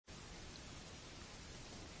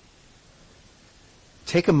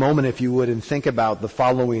take a moment, if you would, and think about the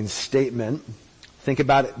following statement. Think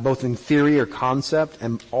about it both in theory or concept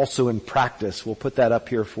and also in practice. We'll put that up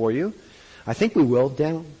here for you. I think we will.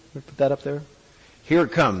 Dan, we'll put that up there. Here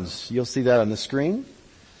it comes. You'll see that on the screen.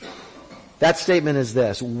 That statement is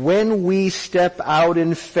this: when we step out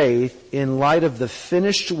in faith in light of the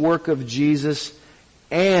finished work of Jesus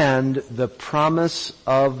and the promise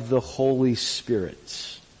of the Holy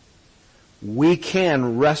Spirit, we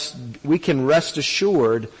can rest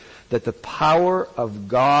assured that the power of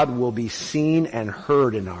God will be seen and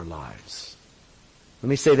heard in our lives. Let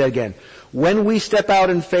me say that again. When we step out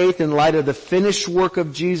in faith in light of the finished work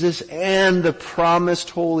of Jesus and the promise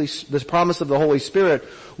of the Holy Spirit,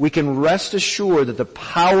 we can rest assured that the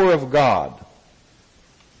power of God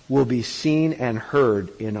will be seen and heard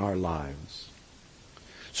in our lives.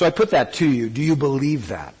 So I put that to you. Do you believe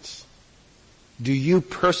that? Do you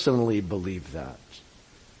personally believe that?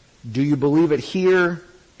 Do you believe it here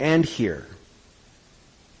and here?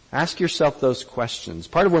 Ask yourself those questions.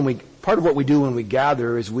 Part of what we do when we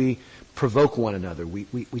gather is we provoke one another.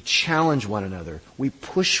 We challenge one another. We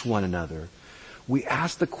push one another. We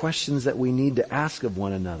ask the questions that we need to ask of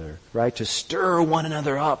one another, right? To stir one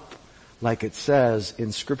another up, like it says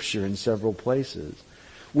in Scripture in several places.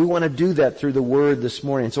 We want to do that through the Word this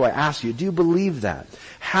morning. So I ask you, do you believe that?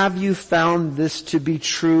 Have you found this to be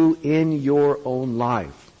true in your own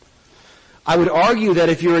life? I would argue that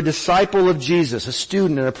if you're a disciple of Jesus, a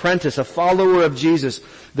student, an apprentice, a follower of Jesus,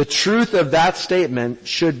 the truth of that statement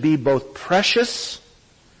should be both precious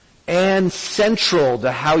and central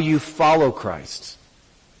to how you follow Christ,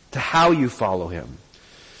 to how you follow Him.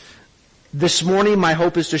 This morning, my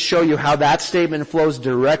hope is to show you how that statement flows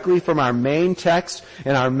directly from our main text,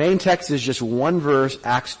 and our main text is just one verse,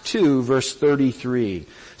 Acts 2, verse 33.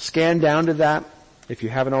 Scan down to that if you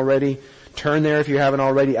haven't already. Turn there if you haven't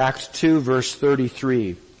already, Acts 2, verse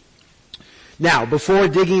 33. Now, before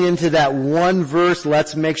digging into that one verse,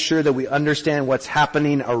 let's make sure that we understand what's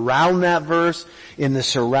happening around that verse in the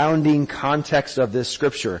surrounding context of this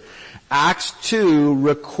scripture. Acts 2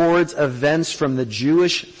 records events from the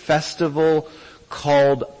Jewish festival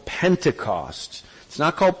called Pentecost. It's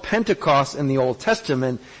not called Pentecost in the Old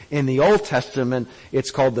Testament. In the Old Testament,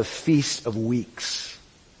 it's called the Feast of Weeks.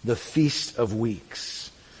 The Feast of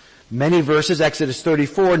Weeks. Many verses, Exodus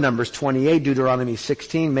 34, Numbers 28, Deuteronomy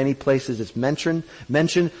 16, many places it's mentioned.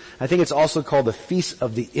 I think it's also called the Feast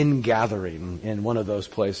of the Ingathering in one of those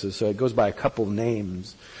places, so it goes by a couple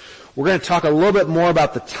names. We're going to talk a little bit more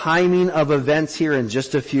about the timing of events here in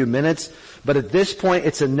just a few minutes, but at this point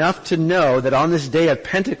it's enough to know that on this day of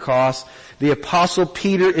Pentecost, the Apostle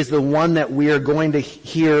Peter is the one that we are going to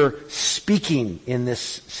hear speaking in this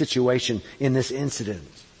situation, in this incident.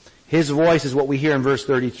 His voice is what we hear in verse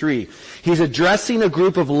 33. He's addressing a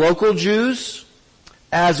group of local Jews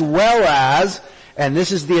as well as, and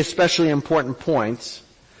this is the especially important point,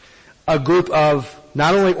 a group of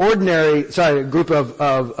not only a group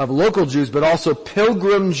of local Jews, but also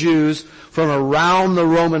pilgrim Jews from around the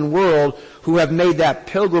Roman world who have made that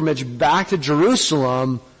pilgrimage back to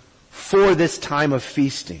Jerusalem for this time of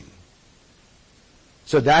feasting.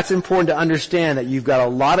 So that's important to understand, that you've got a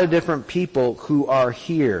lot of different people who are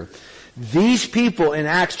here. These people in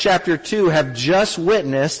Acts chapter 2 have just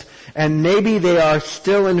witnessed, and maybe they are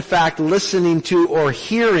still in fact listening to or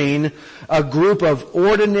hearing, a group of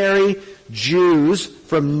ordinary Jews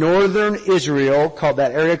from northern Israel, called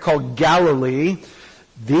that area called Galilee.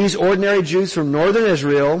 These ordinary Jews from northern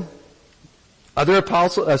Israel, other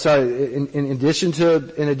apostles, in addition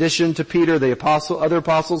to Peter, the apostle, other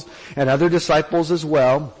apostles and other disciples as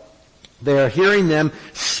well, they are hearing them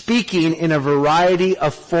speaking in a variety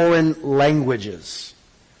of foreign languages.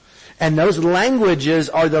 And those languages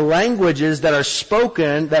are the languages that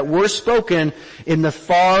were spoken in the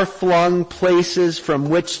far-flung places from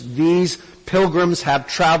which these pilgrims have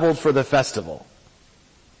traveled for the festival.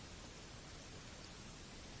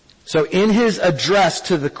 So in his address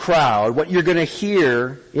to the crowd, what you're going to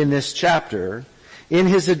hear in this chapter, in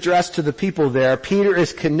his address to the people there, Peter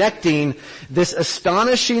is connecting this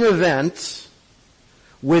astonishing event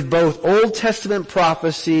with both Old Testament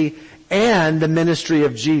prophecy and the ministry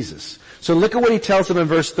of Jesus. So look at what he tells them in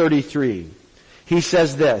verse 33. He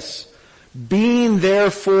says this: being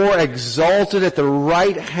therefore exalted at the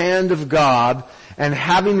right hand of God, and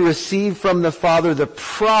having received from the Father the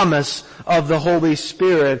promise of the Holy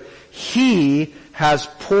Spirit, He has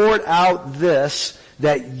poured out this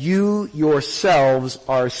that you yourselves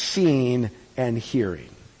are seeing and hearing.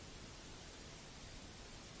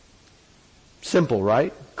 Simple,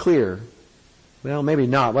 right? Clear. Well, maybe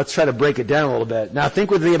not. Let's try to break it down a little bit. Now think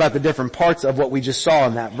with me about the different parts of what we just saw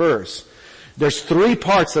in that verse. There's three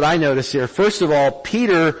parts that I notice here. First of all,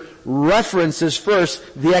 Peter references first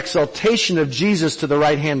the exaltation of Jesus to the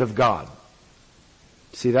right hand of God.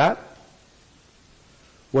 See that?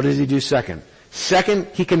 What does he do second? Second,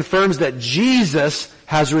 he confirms that Jesus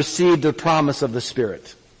has received the promise of the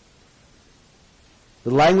Spirit.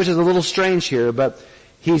 The language is a little strange here, but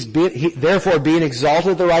therefore being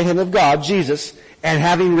exalted at the right hand of God, Jesus, and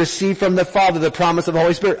having received from the Father the promise of the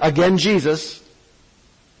Holy Spirit, again Jesus.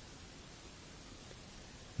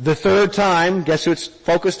 The third time, guess who it's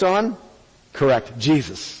focused on? Correct,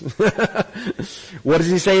 Jesus. What does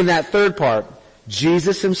he say in that third part?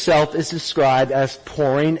 Jesus himself is described as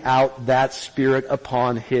pouring out that Spirit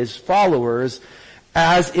upon his followers,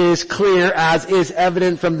 as is clear, as is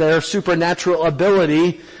evident from their supernatural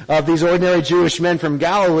ability of these ordinary Jewish men from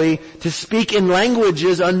Galilee to speak in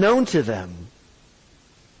languages unknown to them.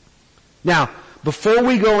 Now, before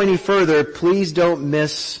we go any further, please don't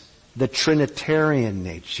miss the Trinitarian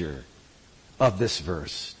nature of this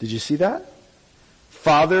verse. Did you see that?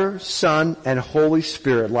 Father, Son, and Holy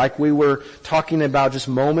Spirit, like we were talking about just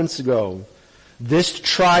moments ago. This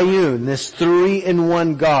triune, this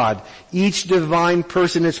three-in-one God, each divine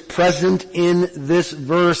person is present in this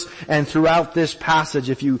verse and throughout this passage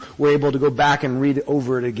if you were able to go back and read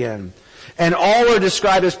over it again. And all are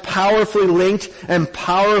described as powerfully linked and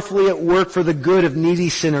powerfully at work for the good of needy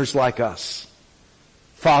sinners like us.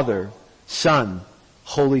 Father, Son,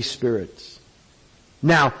 Holy Spirit.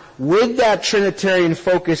 Now, with that Trinitarian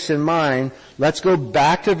focus in mind, let's go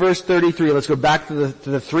back to verse 33. Let's go back to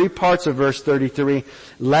the three parts of verse 33.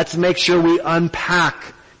 Let's make sure we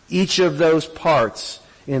unpack each of those parts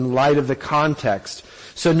in light of the context.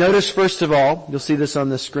 So notice first of all, you'll see this on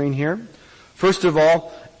the screen here. First of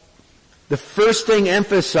all, the first thing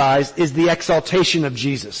emphasized is the exaltation of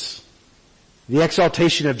Jesus. The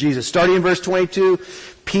exaltation of Jesus. Starting in verse 22,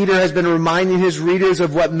 Peter has been reminding his readers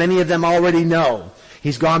of what many of them already know.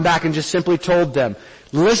 He's gone back and just simply told them,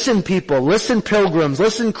 listen people, listen pilgrims,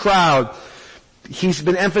 listen crowd. He's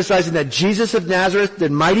been emphasizing that Jesus of Nazareth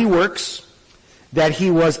did mighty works, that he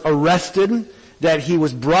was arrested, that he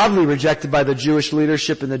was broadly rejected by the Jewish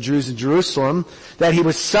leadership and the Jews in Jerusalem, that he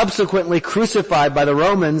was subsequently crucified by the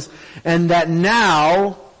Romans, and that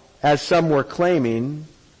now, as some were claiming,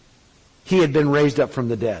 he had been raised up from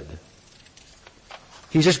the dead.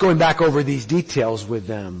 He's just going back over these details with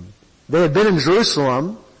them. They had been in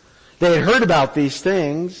Jerusalem. They had heard about these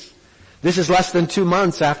things. This is less than 2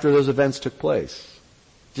 months after those events took place.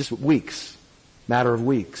 Just weeks. Matter of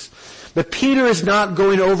weeks. But Peter is not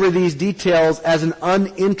going over these details as an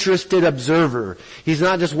uninterested observer. He's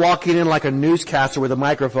not just walking in like a newscaster with a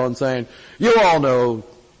microphone saying, you all know,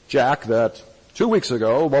 Jack, that 2 weeks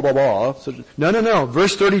ago, blah, blah, blah. So, no.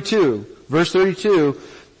 Verse 32,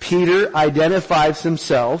 Peter identifies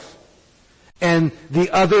himself and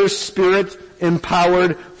the other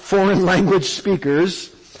Spirit-empowered foreign language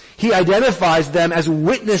speakers, he identifies them as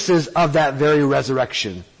witnesses of that very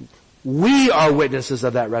resurrection. We are witnesses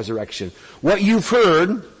of that resurrection. What you've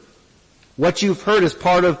heard is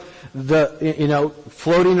part of the,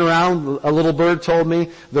 floating around, a little bird told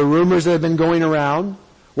me, the rumors that have been going around,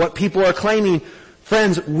 what people are claiming.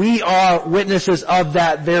 Friends, we are witnesses of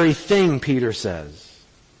that very thing, Peter says.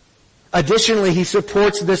 Additionally, he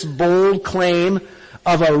supports this bold claim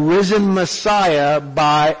of a risen Messiah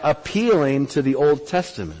by appealing to the Old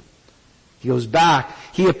Testament. He goes back.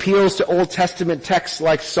 He appeals to Old Testament texts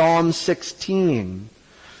like Psalm 16.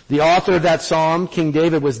 The author of that psalm, King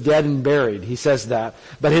David, was dead and buried. He says that.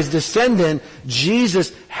 But his descendant,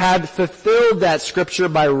 Jesus, had fulfilled that scripture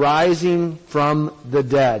by rising from the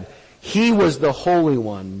dead. He was the Holy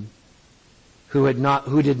One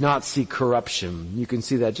who did not see corruption. You can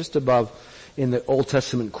see that just above in the Old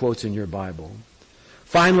Testament quotes in your Bible.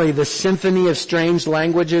 Finally, the symphony of strange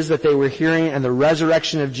languages that they were hearing and the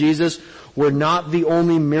resurrection of Jesus were not the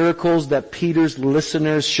only miracles that Peter's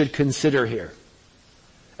listeners should consider here.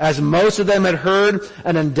 As most of them had heard,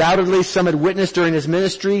 and undoubtedly some had witnessed during his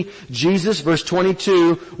ministry, Jesus, verse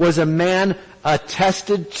 22, was a man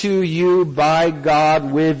attested to you by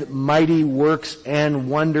God with mighty works and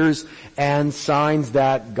wonders and signs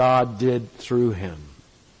that God did through him.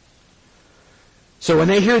 So when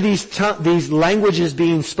they hear these languages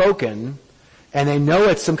being spoken, and they know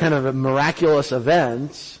it's some kind of a miraculous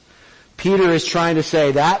event, Peter is trying to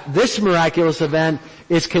say that this miraculous event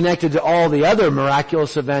is connected to all the other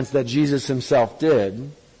miraculous events that Jesus himself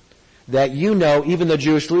did, that even the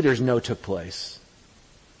Jewish leaders know took place.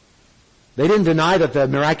 They didn't deny that the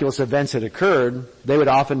miraculous events had occurred. They would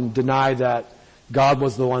often deny that God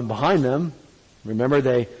was the one behind them. Remember,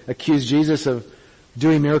 they accused Jesus of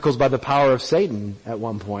doing miracles by the power of Satan at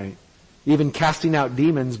one point. Even casting out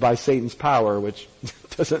demons by Satan's power, which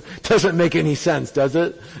doesn't make any sense, does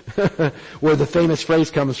it? Where the famous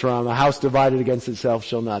phrase comes from, a house divided against itself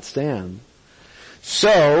shall not stand.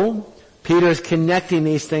 So, Peter is connecting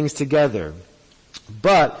these things together.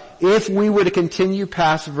 But if we were to continue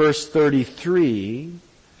past verse 33,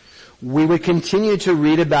 we would continue to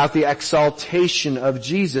read about the exaltation of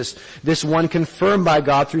Jesus, this one confirmed by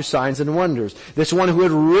God through signs and wonders, this one who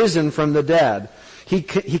had risen from the dead. He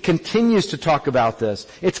continues to talk about this.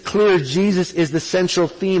 It's clear Jesus is the central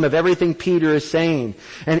theme of everything Peter is saying.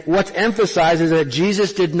 And what's emphasized is that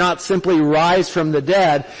Jesus did not simply rise from the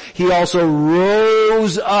dead, he also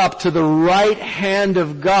rose up to the right hand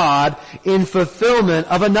of God in fulfillment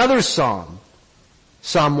of another psalm,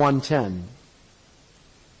 Psalm 110.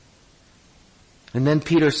 And then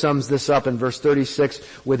Peter sums this up in verse 36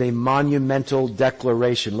 with a monumental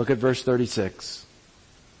declaration. Look at verse 36.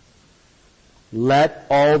 Let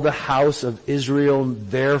all the house of Israel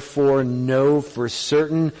therefore know for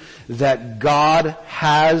certain that God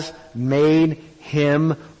has made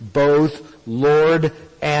him both Lord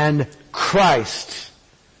and Christ.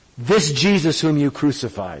 This Jesus whom you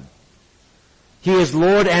crucified. He is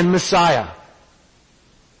Lord and Messiah.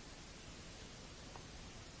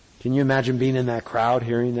 Can you imagine being in that crowd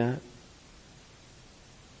hearing that?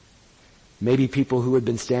 Maybe people who had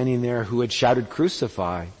been standing there who had shouted,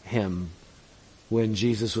 "Crucify him," when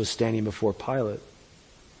Jesus was standing before Pilate.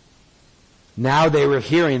 Now they were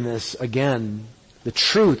hearing this again, the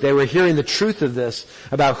truth. They were hearing the truth of this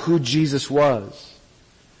about who Jesus was.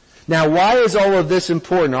 Now why is all of this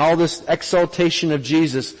important? All this exaltation of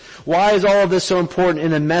Jesus. Why is all of this so important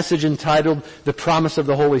in a message entitled The Promise of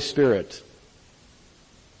the Holy Spirit?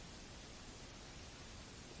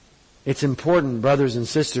 It's important, brothers and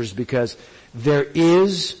sisters, because there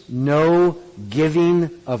is no giving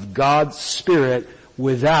of God's Spirit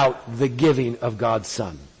without the giving of God's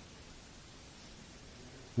Son.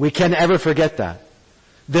 We can never forget that.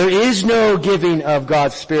 There is no giving of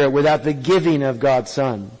God's Spirit without the giving of God's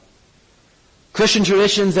Son. Christian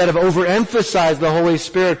traditions that have overemphasized the Holy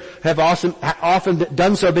Spirit have often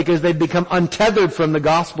done so because they've become untethered from the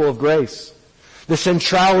gospel of grace. The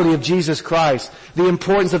centrality of Jesus Christ, the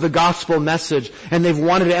importance of the gospel message, and they've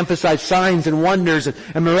wanted to emphasize signs and wonders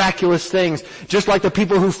and miraculous things. Just like the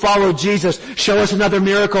people who followed Jesus, show us another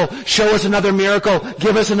miracle,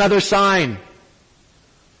 give us another sign.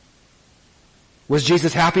 Was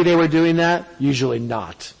Jesus happy they were doing that? Usually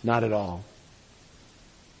not at all.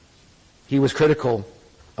 He was critical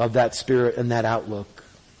of that spirit and that outlook.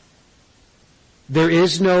 There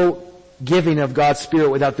is no giving of God's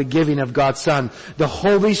Spirit without the giving of God's Son. The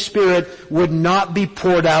Holy Spirit would not be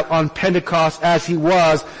poured out on Pentecost as He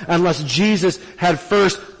was unless Jesus had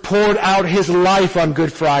first poured out His life on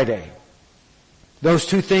Good Friday. Those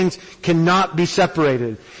two things cannot be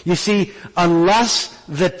separated. You see, unless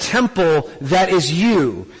the temple that is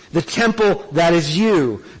you,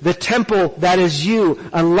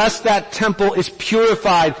 unless that temple is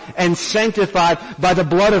purified and sanctified by the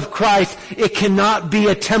blood of Christ, it cannot be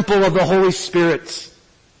a temple of the Holy Spirit.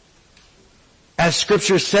 As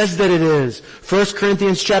Scripture says that it is. 1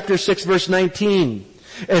 Corinthians chapter 6 verse 19.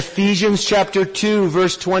 Ephesians chapter 2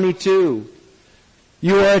 verse 22.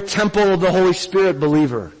 You are a temple of the Holy Spirit,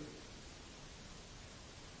 believer.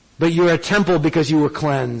 But you are a temple because you were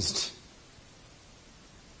cleansed.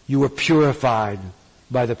 You were purified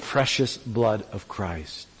by the precious blood of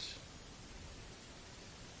Christ.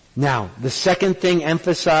 Now, the second thing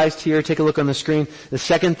emphasized here, take a look on the screen. The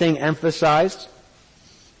second thing emphasized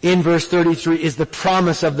in verse 33 is the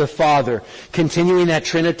promise of the Father, continuing that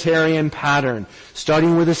Trinitarian pattern,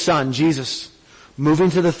 starting with the Son, Jesus.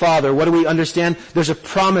 Moving to the Father, what do we understand? There's a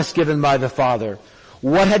promise given by the Father.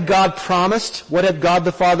 What had God promised? What had God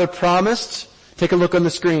the Father promised? Take a look on the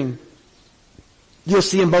screen. You'll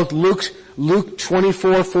see in both Luke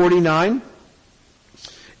 24:49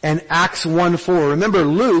 and Acts 1:4. Remember,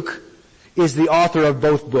 Luke is the author of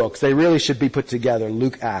both books. They really should be put together,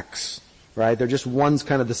 Luke, Acts, right? They're just one's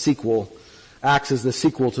kind of the sequel. Acts is the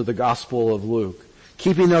sequel to the Gospel of Luke.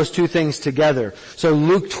 Keeping those two things together. So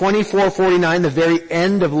Luke 24:49, the very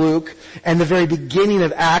end of Luke, and the very beginning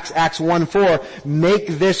of Acts, Acts 1:4,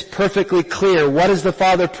 make this perfectly clear. What does the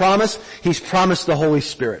Father promise? He's promised the Holy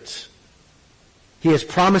Spirit. He has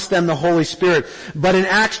promised them the Holy Spirit. But in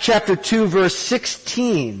Acts chapter 2 verse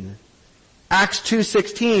 16, Acts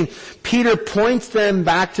 2:16, Peter points them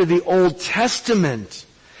back to the Old Testament.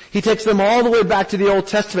 He takes them all the way back to the Old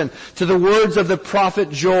Testament, to the words of the prophet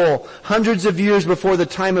Joel. Hundreds of years before the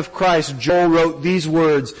time of Christ, Joel wrote these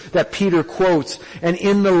words that Peter quotes. And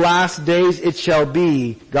in the last days it shall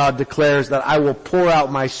be, God declares, that I will pour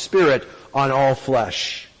out my Spirit on all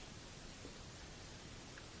flesh.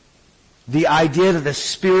 The idea that the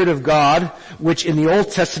Spirit of God, which in the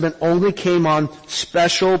Old Testament only came on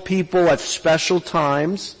special people at special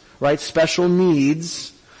times, right, special needs,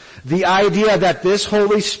 the idea that this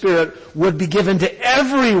Holy Spirit would be given to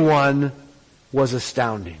everyone was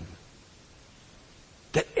astounding.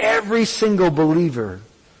 That every single believer,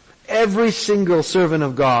 every single servant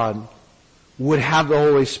of God would have the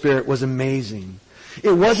Holy Spirit was amazing.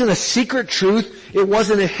 It wasn't a secret truth. It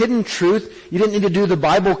wasn't a hidden truth. You didn't need to do the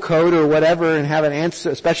Bible code or whatever and have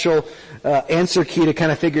a special answer key to kind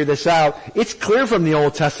of figure this out. It's clear from the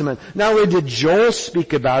Old Testament. Not only did Joel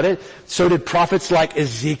speak about it, so did prophets like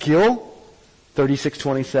Ezekiel,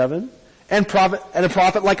 36:27, and a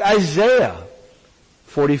prophet like Isaiah,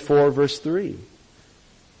 44 verse 3.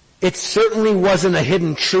 It certainly wasn't a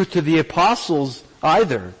hidden truth to the apostles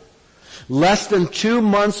either. Less than 2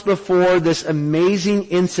 months before this amazing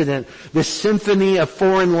incident, this symphony of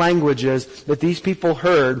foreign languages that these people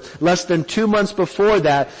heard, less than 2 months before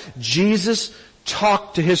that, Jesus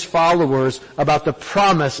talked to his followers about the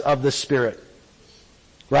promise of the Spirit.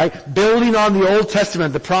 Right? Building on the Old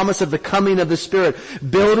Testament, the promise of the coming of the Spirit.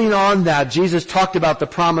 Building on that, Jesus talked about the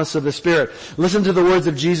promise of the Spirit. Listen to the words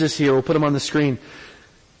of Jesus here. We'll put them on the screen.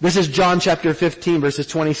 This is John chapter 15, verses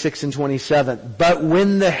 26 and 27. But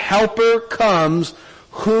when the Helper comes,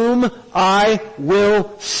 whom I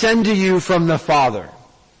will send to you from the Father.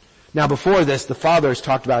 Now before this, the Father has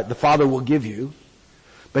talked about it. The Father will give you.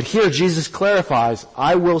 But here Jesus clarifies,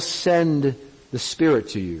 I will send the Spirit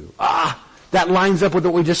to you. That lines up with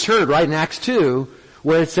what we just heard, right, in Acts 2,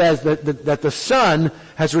 where it says that the Son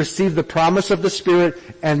has received the promise of the Spirit,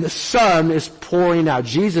 and the Son is pouring out,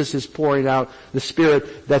 Jesus is pouring out the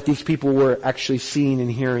Spirit that these people were actually seeing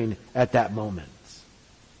and hearing at that moment.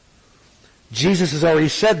 Jesus has already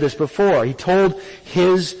said this before. He told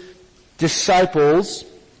his disciples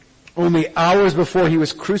only hours before he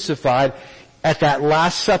was crucified, at that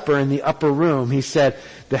Last Supper in the upper room, he said,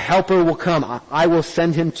 the Helper will come. I will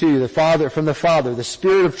send him to you, from the Father, the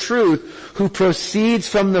Spirit of truth who proceeds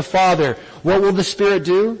from the Father. What will the Spirit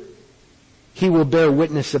do? He will bear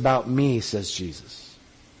witness about me, says Jesus.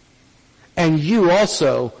 And you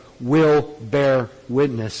also will bear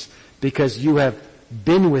witness because you have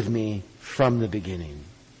been with me from the beginning.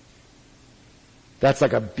 That's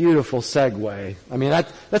like a beautiful segue. I mean,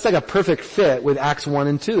 that's like a perfect fit with Acts 1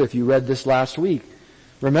 and 2 if you read this last week.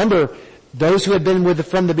 Remember, those who had been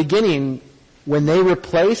from the beginning, when they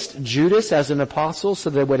replaced Judas as an apostle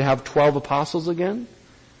so they would have 12 apostles again,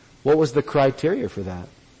 what was the criteria for that?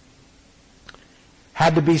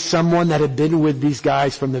 Had to be someone that had been with these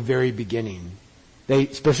guys from the very beginning. They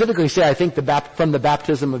specifically say, I think, from the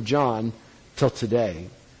baptism of John till today.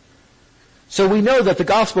 So we know that the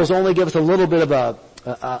Gospels only give us a little bit of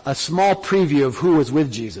a small preview of who was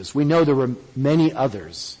with Jesus. We know there were many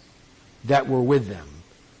others that were with them.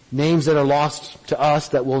 Names that are lost to us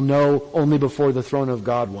that we'll know only before the throne of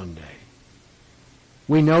God one day.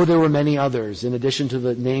 We know there were many others, in addition to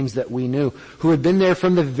the names that we knew, who had been there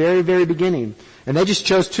from the very, very beginning. And they just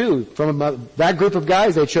chose two. From that group of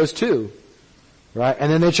guys, they chose two. Right?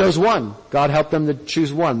 And then they chose one. God helped them to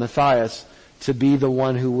choose one, Matthias, to be the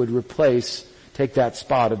one who would take that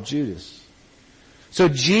spot of Judas. So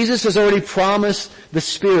Jesus has already promised the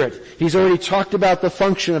Spirit. He's already talked about the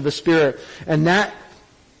function of the Spirit. And that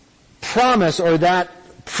promise, or that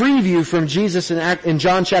preview from Jesus in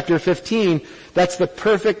John chapter 15, that's the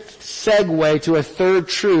perfect segue to a third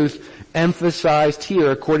truth emphasized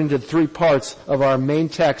here according to the 3 parts of our main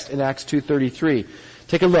text in Acts 2:33.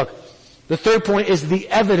 Take a look. The third point is the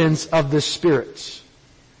evidence of the Spirit.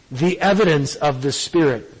 The evidence of the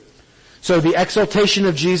Spirit. So the exaltation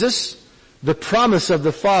of Jesus, the promise of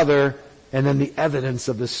the Father, and then the evidence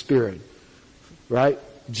of the Spirit. Right?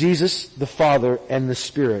 Jesus, the Father, and the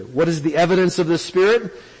Spirit. What is the evidence of the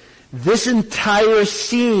Spirit? This entire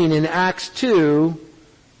scene in Acts 2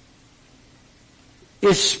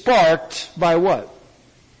 is sparked by what?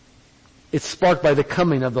 It's sparked by the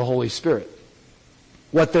coming of the Holy Spirit.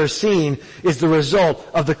 What they're seeing is the result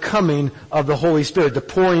of the coming of the Holy Spirit, the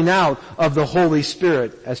pouring out of the Holy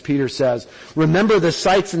Spirit, as Peter says. Remember the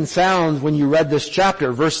sights and sounds when you read this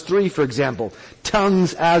chapter. Verse 3, for example,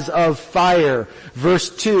 tongues as of fire. Verse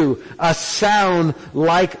 2, a sound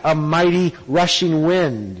like a mighty rushing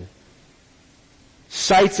wind.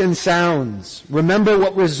 Sights and sounds. Remember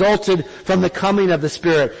what resulted from the coming of the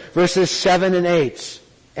Spirit. Verses 7 and 8.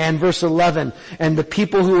 And verse 11, and the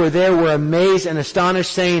people who were there were amazed and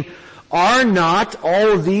astonished, saying, are not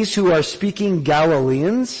all of these who are speaking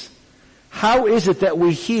Galileans? How is it that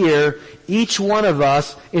we hear, each one of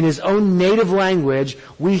us, in his own native language,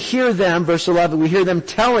 we hear them, verse 11, we hear them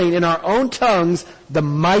telling in our own tongues the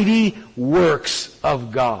mighty works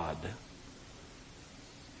of God.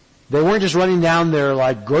 They weren't just running down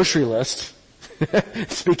their grocery list,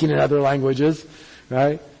 speaking in other languages,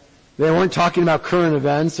 right? They weren't talking about current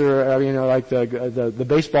events or, the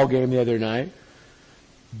baseball game the other night.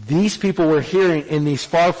 These people were hearing in these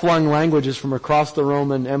far-flung languages from across the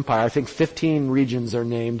Roman Empire. I think 15 regions are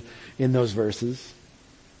named in those verses.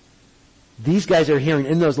 These guys are hearing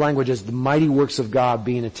in those languages the mighty works of God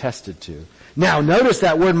being attested to. Now, notice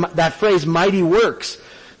that word, that phrase, mighty works.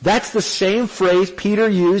 That's the same phrase Peter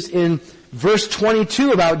used in verse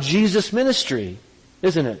 22 about Jesus' ministry,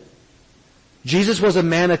 isn't it? Jesus was a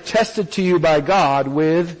man attested to you by God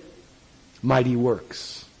with mighty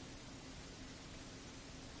works.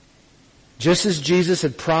 Just as Jesus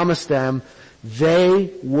had promised them,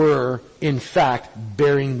 they were, in fact,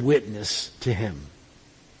 bearing witness to him.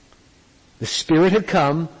 The Spirit had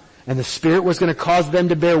come, and the Spirit was going to cause them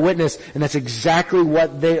to bear witness, and that's exactly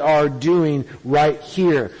what they are doing right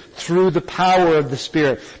here, through the power of the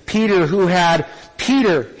Spirit. Peter,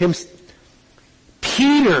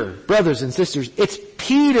 brothers and sisters, it's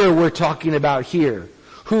Peter we're talking about here,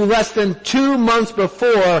 who less than 2 months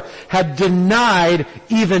before had denied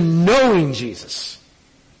even knowing Jesus.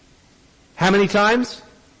 How many times?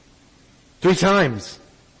 3 times.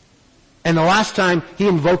 And the last time, he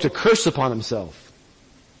invoked a curse upon himself.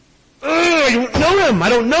 I don't know him! I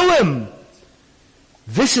don't know him!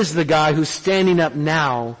 This is the guy who's standing up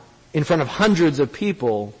now in front of hundreds of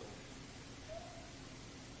people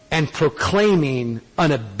and proclaiming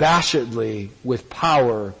unabashedly with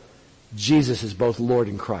power, Jesus is both Lord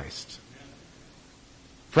and Christ.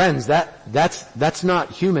 Friends, that's not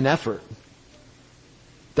human effort.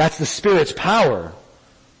 That's the Spirit's power.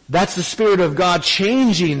 That's the Spirit of God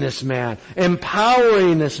changing this man,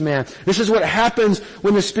 empowering this man. This is what happens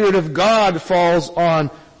when the Spirit of God falls on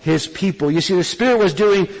His people. You see, the Spirit was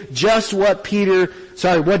doing just what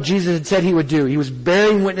what Jesus had said He would do. He was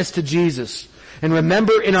bearing witness to Jesus. And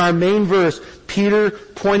remember, in our main verse, Peter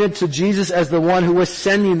pointed to Jesus as the one who was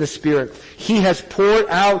sending the Spirit. He has poured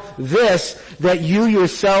out this that you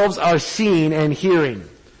yourselves are seeing and hearing.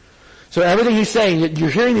 So everything he's saying, you're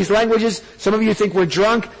hearing these languages, some of you think we're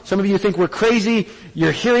drunk, some of you think we're crazy,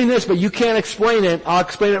 you're hearing this, but you can't explain it, I'll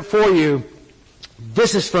explain it for you.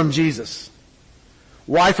 This is from Jesus.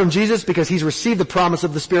 Why from Jesus? Because he's received the promise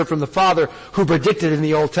of the Spirit from the Father who predicted in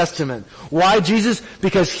the Old Testament. Why Jesus?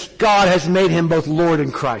 Because God has made him both Lord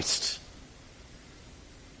and Christ.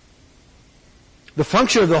 The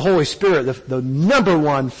function of the Holy Spirit, the number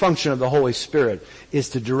one function of the Holy Spirit is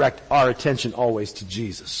to direct our attention always to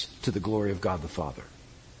Jesus, to the glory of God the Father.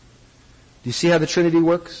 Do you see how the Trinity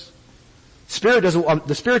works?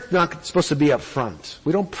 The Spirit's not supposed to be up front.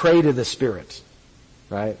 We don't pray to the Spirit,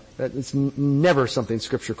 right? It's never something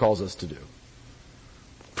Scripture calls us to do.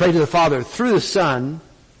 Pray to the Father through the Son,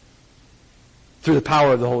 through the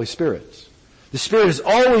power of the Holy Spirit. The Spirit is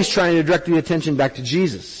always trying to direct the attention back to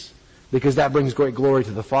Jesus, because that brings great glory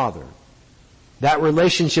to the Father. That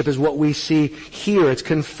relationship is what we see here. It's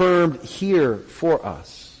confirmed here for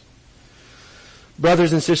us.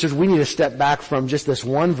 Brothers and sisters, we need to step back from just this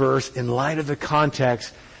one verse in light of the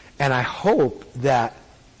context, and I hope that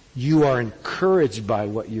you are encouraged by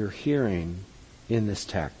what you're hearing in this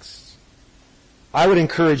text. I would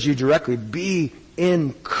encourage you directly, be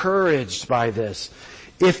encouraged by this.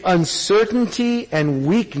 If uncertainty and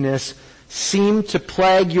weakness seem to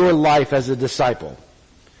plague your life as a disciple,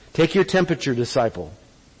 take your temperature, disciple,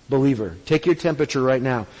 believer. Take your temperature right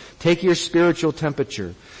now. Take your spiritual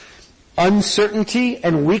temperature. Uncertainty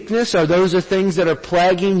and weakness, are those the things that are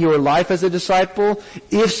plaguing your life as a disciple?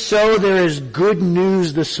 If so, there is good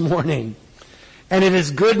news this morning. And it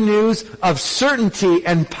is good news of certainty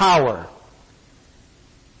and power.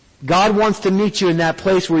 God wants to meet you in that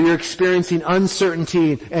place where you're experiencing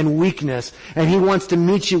uncertainty and weakness, and He wants to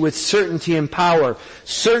meet you with certainty and power.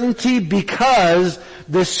 Certainty because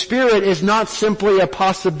the Spirit is not simply a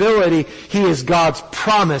possibility, He is God's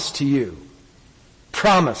promise to you.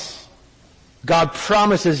 Promise. God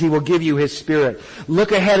promises He will give you His Spirit.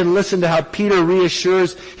 Look ahead and listen to how Peter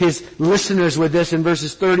reassures his listeners with this in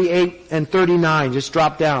verses 38 and 39. Just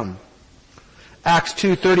drop down. Acts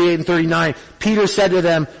 2, 38 and 39. Peter said to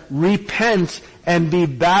them, repent and be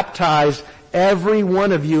baptized, every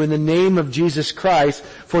one of you, in the name of Jesus Christ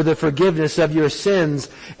for the forgiveness of your sins,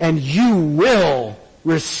 and you will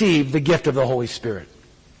receive the gift of the Holy Spirit.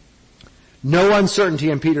 No uncertainty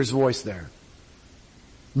in Peter's voice there.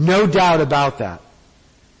 No doubt about that.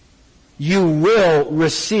 You will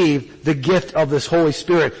receive the gift of this Holy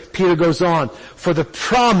Spirit. Peter goes on, for the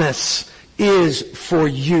promise is for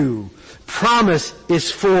you. Promise is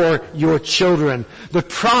for your children. The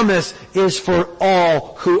promise is for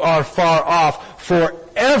all who are far off, for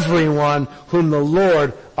everyone whom the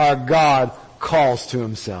Lord our God calls to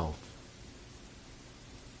himself.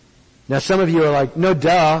 Now some of you are like, no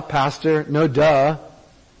duh, Pastor, no duh.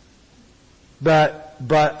 But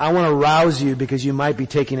I want to rouse you because you might be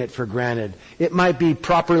taking it for granted. It might be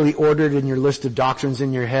properly ordered in your list of doctrines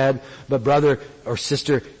in your head, but brother or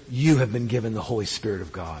sister, you have been given the Holy Spirit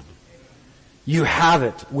of God. You have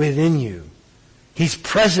it within you. He's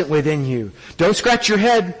present within you. Don't scratch your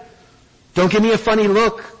head. Don't give me a funny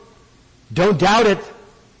look. Don't doubt it.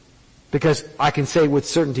 Because I can say with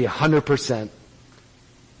certainty 100%,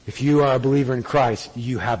 if you are a believer in Christ,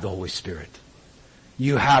 you have the Holy Spirit.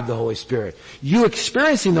 You have the Holy Spirit. You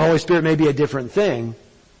experiencing the Holy Spirit may be a different thing,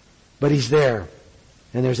 but He's there.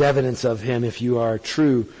 And there's evidence of Him if you are a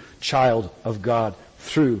true child of God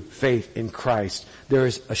through faith in Christ. There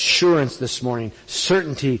is assurance this morning,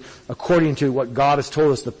 certainty according to what God has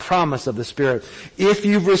told us, the promise of the Spirit. If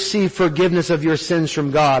you've received forgiveness of your sins from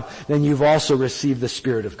God, then you've also received the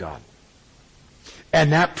Spirit of God.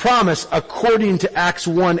 And that promise, according to Acts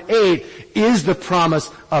 1:8, is the promise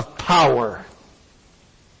of power.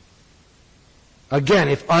 Again,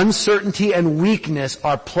 if uncertainty and weakness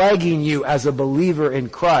are plaguing you as a believer in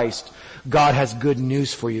Christ, God has good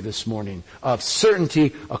news for you this morning of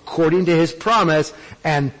certainty according to His promise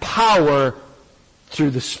and power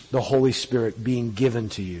through the Holy Spirit being given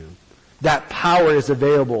to you. That power is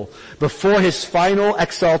available. Before His final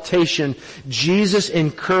exaltation, Jesus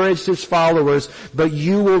encouraged His followers, but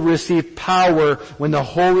you will receive power when the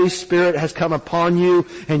Holy Spirit has come upon you,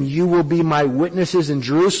 and you will be my witnesses in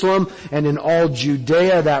Jerusalem and in all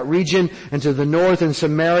Judea, that region, and to the north and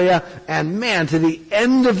Samaria, and to the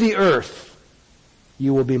end of the earth,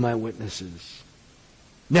 you will be my witnesses.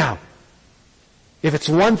 Now, if it's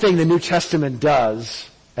one thing the New Testament does,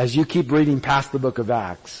 as you keep reading past the book of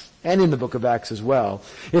Acts, and in the book of Acts as well,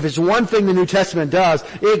 if it's one thing the New Testament does,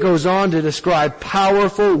 it goes on to describe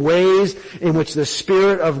powerful ways in which the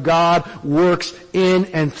Spirit of God works in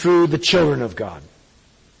and through the children of God.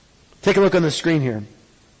 Take a look on the screen here.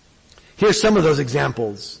 Here's some of those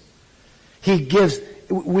examples.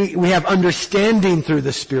 We have understanding through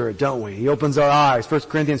the Spirit, don't we? He opens our eyes, 1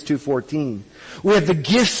 Corinthians 2:14. We have the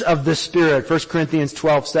gifts of the Spirit, 1 Corinthians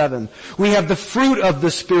 12:7. We have the fruit of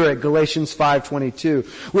the Spirit, Galatians 5:22.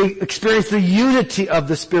 We experience the unity of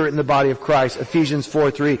the Spirit in the body of Christ, Ephesians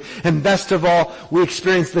 4:3. And best of all, we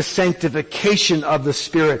experience the sanctification of the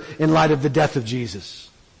Spirit in light of the death of Jesus.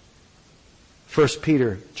 1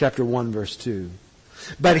 Peter chapter 1 verse 2.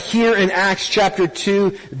 But here in Acts chapter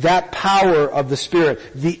 2, that power of the Spirit,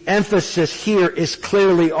 the emphasis here is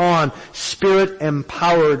clearly on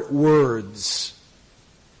Spirit-empowered words.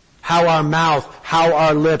 How our mouth, how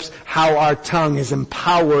our lips, how our tongue is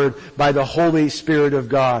empowered by the Holy Spirit of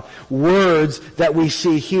God. Words that we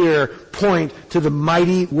see here point to the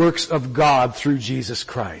mighty works of God through Jesus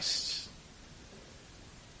Christ.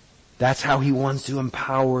 That's how He wants to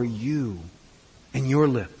empower you and your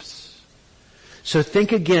lips. So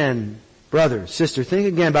think again, brother, sister, think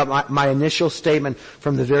again about my initial statement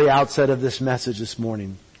from the very outset of this message this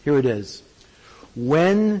morning. Here it is.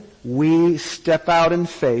 When we step out in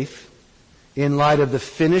faith, in light of the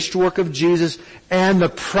finished work of Jesus and the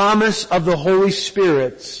promise of the Holy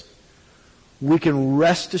Spirit, we can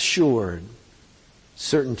rest assured,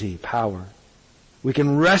 certainty, power. We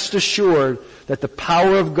can rest assured that the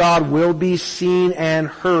power of God will be seen and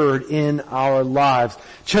heard in our lives,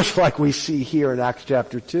 just like we see here in Acts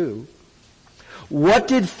chapter 2. What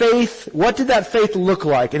did that faith look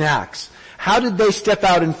like in Acts? How did they step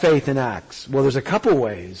out in faith in Acts? Well, there's a couple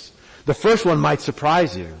ways. The first one might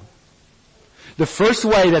surprise you. The first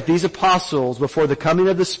way that these apostles, before the coming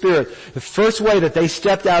of the Spirit, the first way that they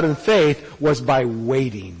stepped out in faith was by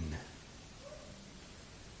waiting.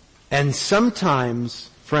 And sometimes,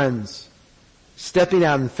 friends, stepping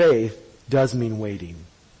out in faith does mean waiting.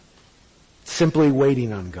 Simply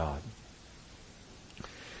waiting on God.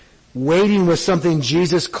 Waiting was something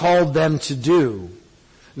Jesus called them to do.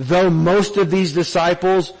 Though most of these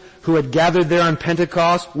disciples who had gathered there on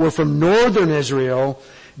Pentecost were from northern Israel,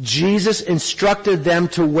 Jesus instructed them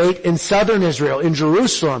to wait in southern Israel, in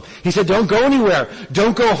Jerusalem. He said, don't go anywhere.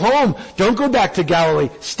 Don't go home. Don't go back to Galilee.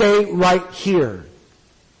 Stay right here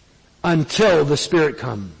until the Spirit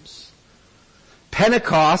comes.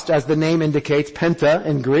 Pentecost, as the name indicates, penta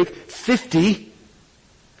in Greek, 50.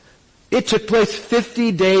 It took place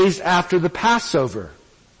 50 days after the Passover.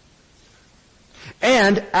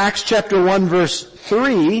 And Acts chapter 1 verse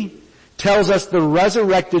 3 tells us the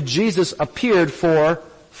resurrected Jesus appeared for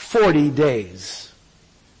 40 days.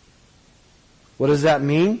 What does that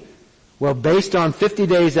mean? Well, based on 50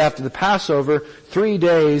 days after the Passover, 3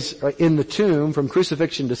 days in the tomb from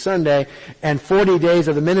crucifixion to Sunday, and 40 days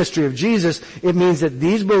of the ministry of Jesus, it means that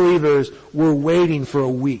these believers were waiting for a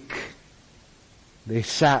week. They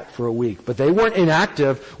sat for a week, but they weren't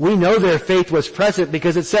inactive. We know their faith was present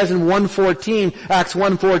because it says in Acts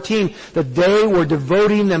 1:14, that they were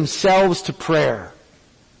devoting themselves to prayer.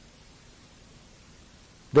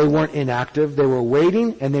 They weren't inactive. They were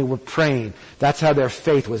waiting and they were praying. That's how their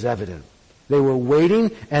faith was evident. They were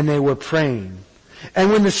waiting and they were praying.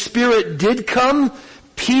 And when the Spirit did come,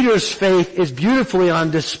 Peter's faith is beautifully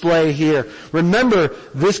on display here. Remember,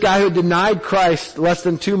 this guy who denied Christ less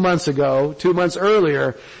than 2 months ago, 2 months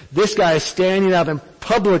earlier, this guy is standing up and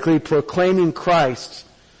publicly proclaiming Christ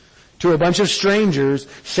to a bunch of strangers,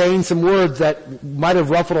 saying some words that might have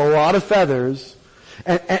ruffled a lot of feathers.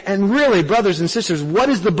 And really, brothers and sisters, what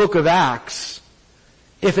is the book of Acts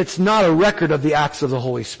if it's not a record of the acts of the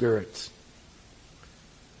Holy Spirit?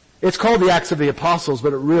 It's called the Acts of the Apostles,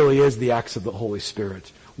 but it really is the Acts of the Holy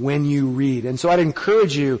Spirit when you read. And so I'd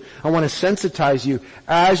encourage you, I want to sensitize you,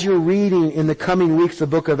 as you're reading in the coming weeks the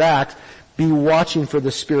book of Acts, be watching for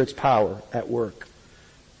the Spirit's power at work.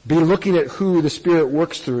 Be looking at who the Spirit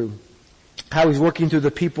works through, how He's working through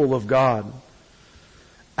the people of God.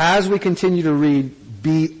 As we continue to read,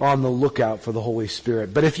 be on the lookout for the Holy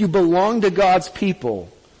Spirit. But if you belong to God's people,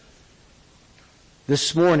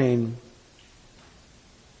 this morning,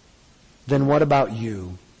 then what about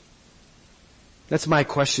you? That's my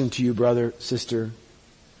question to you, brother, sister.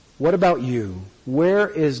 What about you? Where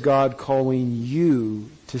is God calling you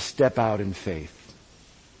to step out in faith?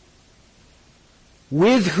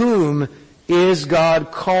 With whom is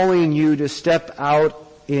God calling you to step out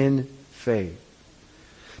in faith?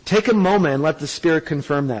 Take a moment and let the Spirit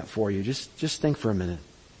confirm that for you. Just think for a minute.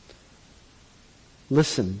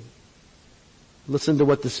 Listen. Listen to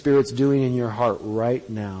what the Spirit's doing in your heart right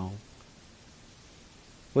now.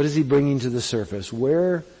 What is He bringing to the surface?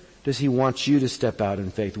 Where does He want you to step out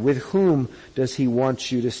in faith? With whom does He want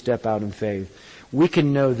you to step out in faith? We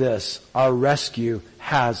can know this. Our rescue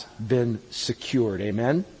has been secured.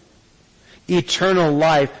 Amen? Eternal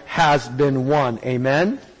life has been won.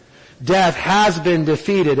 Amen? Death has been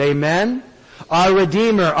defeated. Amen? Our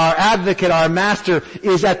Redeemer, our Advocate, our Master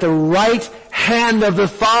is at the right hand of the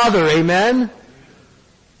Father. Amen?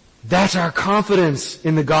 That's our confidence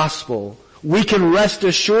in the gospel. We can rest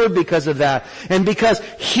assured because of that. And because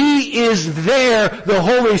He is there, the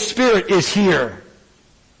Holy Spirit is here.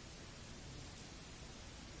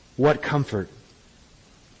 What comfort!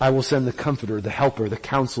 I will send the Comforter, the Helper, the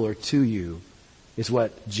Counselor to you, is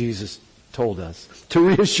what Jesus told us, to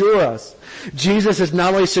reassure us. Jesus has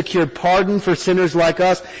not only secured pardon for sinners like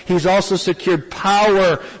us, He's also secured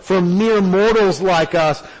power for mere mortals like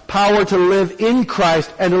us, power to live in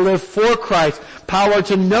Christ and to live for Christ, power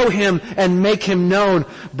to know Him and make Him known.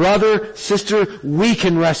 Brother, sister, we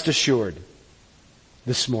can rest assured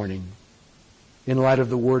this morning in light of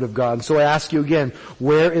the Word of God. And so I ask you again,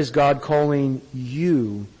 where is God calling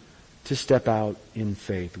you to step out in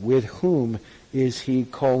faith? With whom is He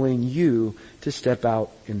calling you to step out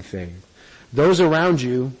in faith? Those around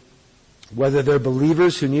you, whether they're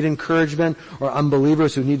believers who need encouragement or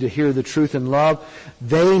unbelievers who need to hear the truth in love,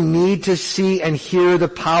 they need to see and hear the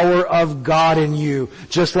power of God in you,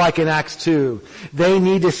 just like in Acts 2. They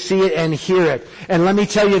need to see it and hear it. And let me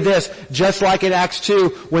tell you this, just like in Acts 2,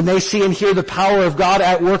 when they see and hear the power of God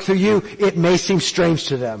at work through you, it may seem strange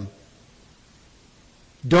to them.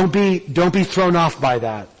 Don't be thrown off by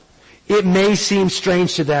that. It may seem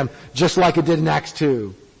strange to them, just like it did in Acts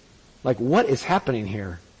 2. Like, what is happening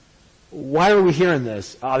here? Why are we hearing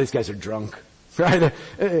this? Oh, these guys are drunk. Right?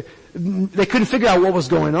 They couldn't figure out what was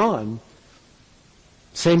going on.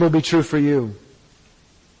 Same will be true for you.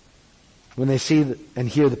 When they see and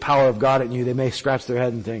hear the power of God in you, they may scratch their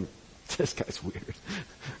head and think, this guy's weird.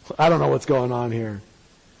 I don't know what's going on here.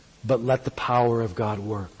 But let the power of God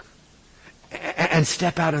work. And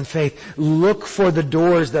step out in faith. Look for the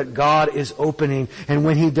doors that God is opening. And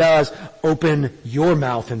when He does, open your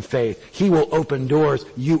mouth in faith. He will open doors.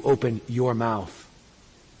 You open your mouth.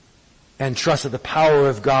 And trust that the power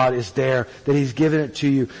of God is there, that He's given it to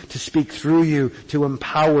you to speak through you, to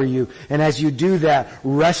empower you. And as you do that,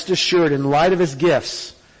 rest assured in light of His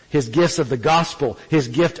gifts of the gospel, His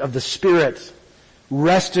gift of the Spirit,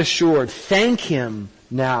 rest assured, thank Him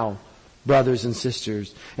now brothers and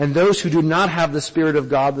sisters. And those who do not have the Spirit of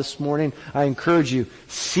God this morning, I encourage you,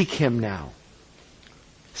 seek Him now.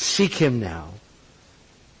 Seek Him now.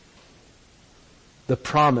 The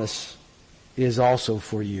promise is also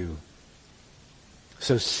for you.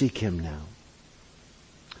 So seek Him now.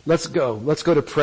 Let's go. Let's go to prayer.